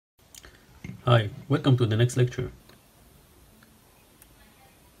Hi, welcome to the next lecture.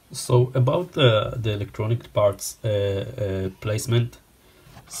 So about the electronic parts placement.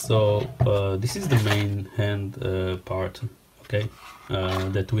 So this is the main hand part, okay,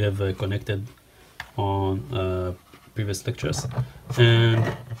 that we have connected on previous lectures.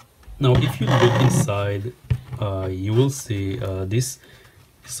 And now if you look inside, you will see this.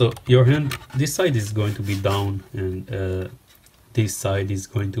 So your hand, this side is going to be down and this side is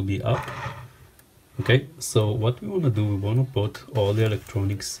going to be up. Okay, so what we want to do, we want to put all the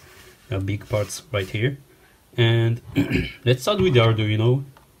electronics big parts right here, and let's start with the Arduino.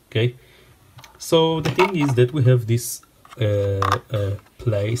 Okay, so the thing is that we have this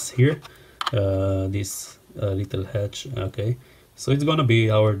place here, this little hatch. Okay, so it's gonna be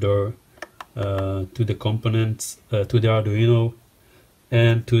our door to the components, to the Arduino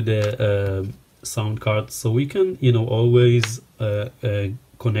and to the sound card, so we can always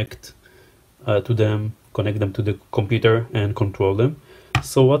connect to them, connect them to the computer and control them.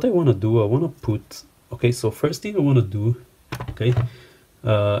 So what I want to do, I want to put, okay, so first thing I want to do, okay,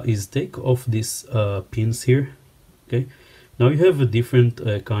 is take off these pins here. Okay, now you have a different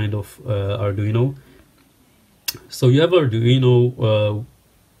kind of Arduino. So you have Arduino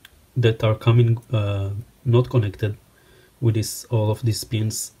that are coming not connected with this, all of these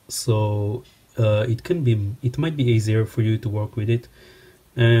pins, so it might be easier for you to work with it.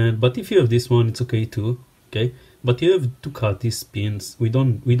 But if you have this one, it's okay too. Okay, but you have to cut these pins. We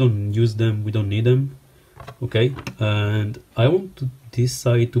don't use them, we don't need them. Okay, and I want this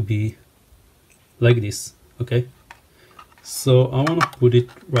side to be like this. Okay, so I want to put it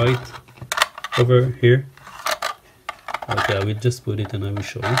right over here. Okay, I will just put it and I will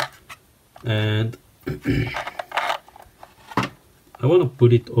show you. And I want to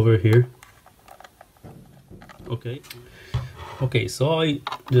put it over here. Okay, so I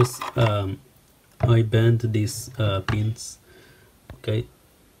just I bend these pins. Okay,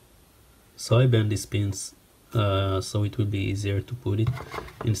 so I bend these pins so it will be easier to put it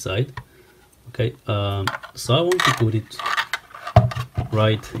inside. Okay, so I want to put it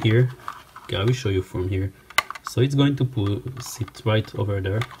right here. Okay, I will show you from here. So it's going to sit right over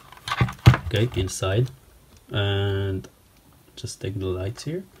there. Okay, inside, and just take the lights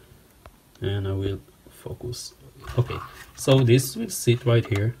here and I will focus. Okay, so this will sit right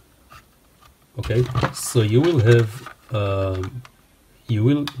here. Okay, so you will have you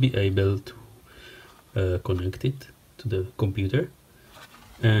will be able to connect it to the computer,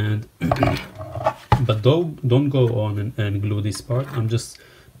 and but don't go on and glue this part. I'm just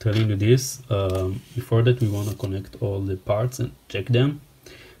telling you this. Before that, we want to connect all the parts and check them,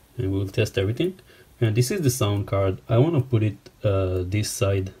 and we'll test everything. And this is the sound card. I want to put it this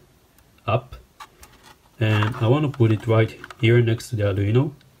side up, and I want to put it right here next to the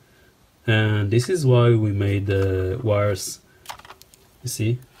Arduino. And this is why we made the wires, you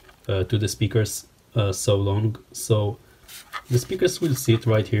see, to the speakers so long. So the speakers will sit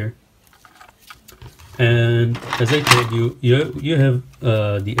right here, and as I told you, you have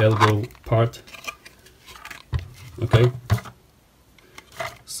the elbow part. Okay,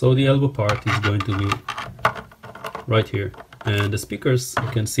 so the elbow part is going to be right here, and the speakers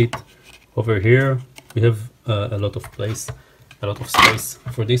can sit over here. We have a lot of space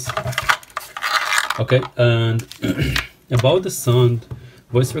for this. Okay, and about the sound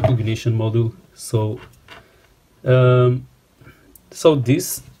voice recognition module. So so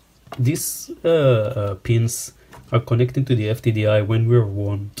these pins are connected to the FTDI when we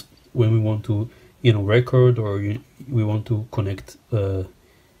want to record, or we want to connect to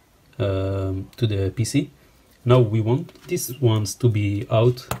the PC. Now we want these ones to be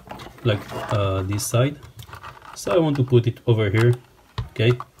out, like this side. So I want to put it over here.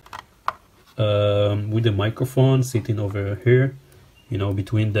 Okay, with the microphone sitting over here,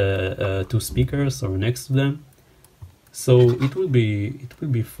 between the two speakers or next to them. So it will be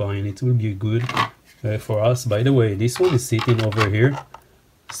fine. It will be good for us. By the way, this one is sitting over here,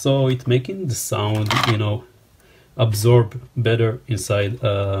 so it's making the sound absorb better inside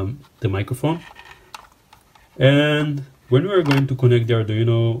the microphone. And when we're going to connect the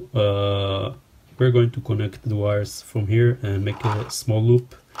Arduino, we're going to connect the wires from here and make a small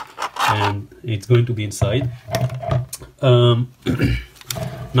loop, and it's going to be inside.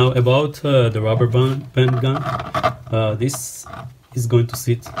 Now about the rubber band gun, this is going to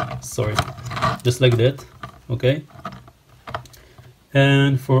sit, just like that. Okay,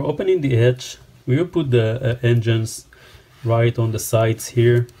 and for opening the hatch, we will put the engines right on the sides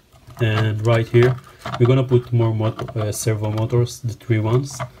here, and right here we're gonna put more servo motors, the 3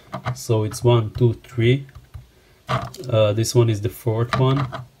 ones. So it's 1, 2, 3. This one is the 4th one,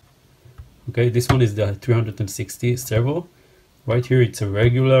 Okay, this one is the 360 servo. Right here it's a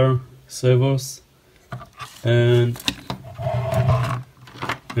regular servos, and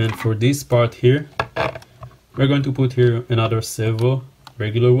for this part here we're going to put here another servo,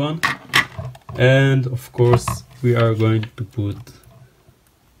 regular one, and of course we are going to put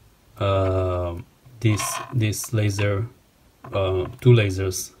this laser, two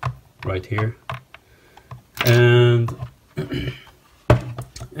lasers right here, and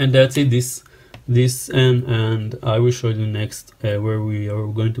that's it. This and I will show you next where we are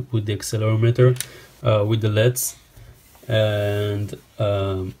going to put the accelerometer with the LEDs, and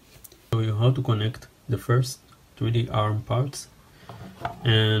show you how to connect the first 3D arm parts.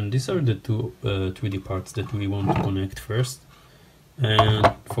 And these are the two 3D parts that we want to connect first.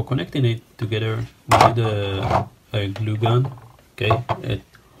 And for connecting it together, we need a glue gun, okay, a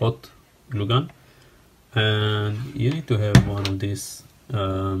hot glue gun, and you need to have one of these.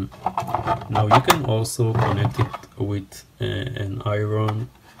 Now you can also connect it with an iron,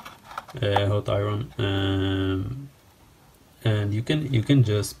 hot iron, and you can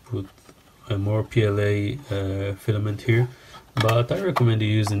just put a more PLA filament here, but I recommend you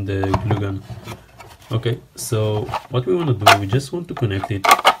using the glue gun. Okay, so what we want to do, we just want to connect it.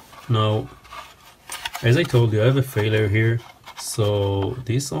 Now, as I told you, I have a failure here, so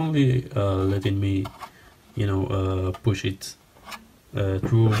this only letting me, you know, push it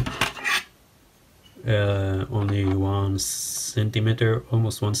through only 1 centimeter,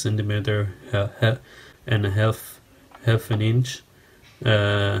 almost 1 centimeter and a half an inch,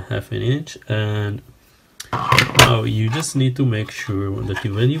 and now you just need to make sure that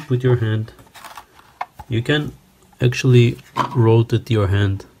when you put your hand, you can actually rotate your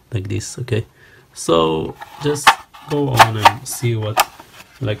hand like this. Okay, so just go on and see what,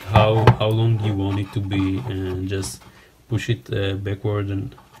 like how long you want it to be, and just push it backward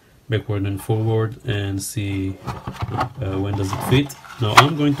and forward, and see when does it fit. Now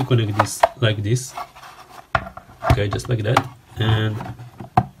I'm going to connect this like this, okay, just like that, and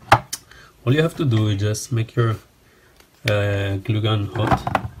all you have to do is just make your glue gun hot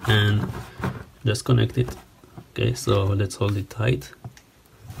and just connect it. Okay, so let's hold it tight,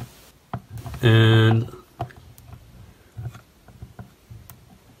 and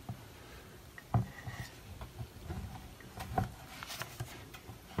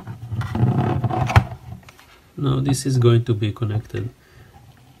now this is going to be connected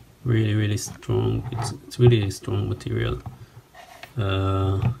really strong. It's really strong material.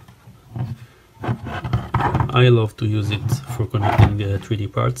 I love to use it for connecting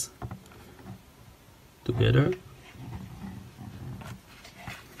 3D parts together.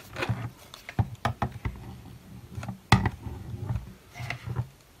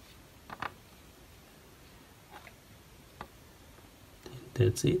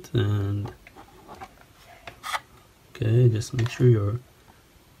 That's it. And okay, just make sure your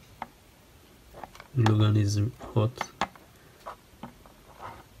glue gun is hot.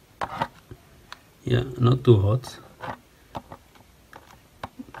 Yeah, not too hot.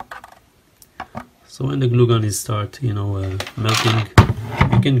 So when the glue gun is start, you know, melting,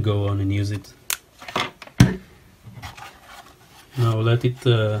 you can go on and use it. Now let it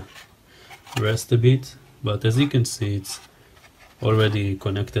rest a bit, but as you can see, it's already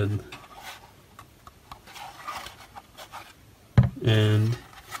connected, and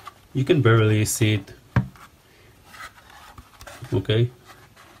you can barely see it. Okay,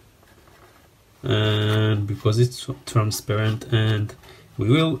 and because it's transparent, and we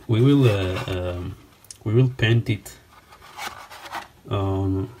will paint it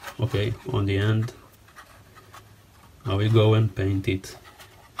okay, on the end. I will go and paint it,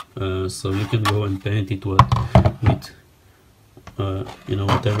 so you can go and paint it with you know,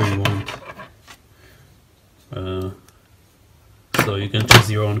 whatever you want. So you can choose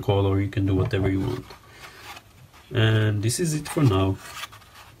your own color, you can do whatever you want. And this is it for now.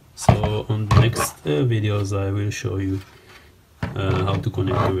 So on the next videos I will show you how to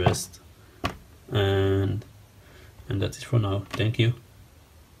connect the rest, and that's it for now. Thank you.